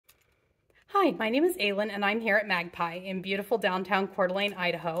Hi, my name is Aylin and I'm here at Magpie in beautiful downtown Coeur d'Alene,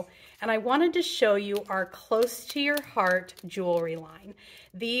 Idaho, and I wanted to show you our close to your heart jewelry line.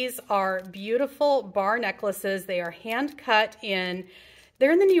 These are beautiful bar necklaces. They are hand cut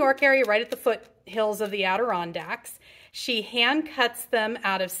they're in the New York area right at the foothills of the Adirondacks. She hand cuts them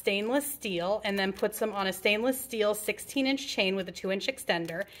out of stainless steel and then puts them on a stainless steel 16-inch chain with a 2-inch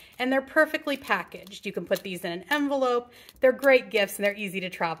extender, and they're perfectly packaged. You can put these in an envelope. They're great gifts and they're easy to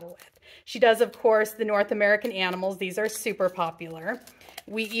travel with. She does, of course, the North American animals. These are super popular.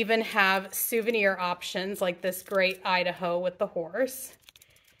 We even have souvenir options like this great Idaho with the horse.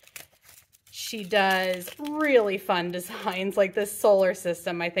 She does really fun designs like this solar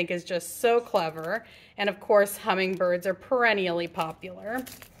system I think is just so clever. And of course, hummingbirds are perennially popular.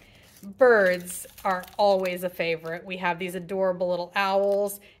 Birds are always a favorite. We have these adorable little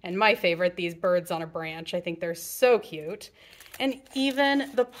owls, and my favorite, these birds on a branch. I think they're so cute. And even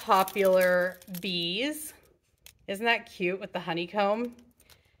the popular bees. Isn't that cute with the honeycomb?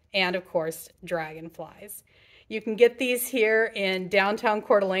 And of course, dragonflies. You can get these here in downtown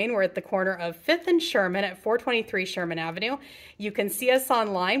Coeur d'Alene. We're at the corner of 5th and Sherman at 423 Sherman Avenue. You can see us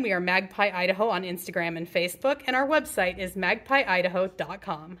online. We are Magpie Idaho on Instagram and Facebook, and our website is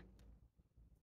magpieidaho.com.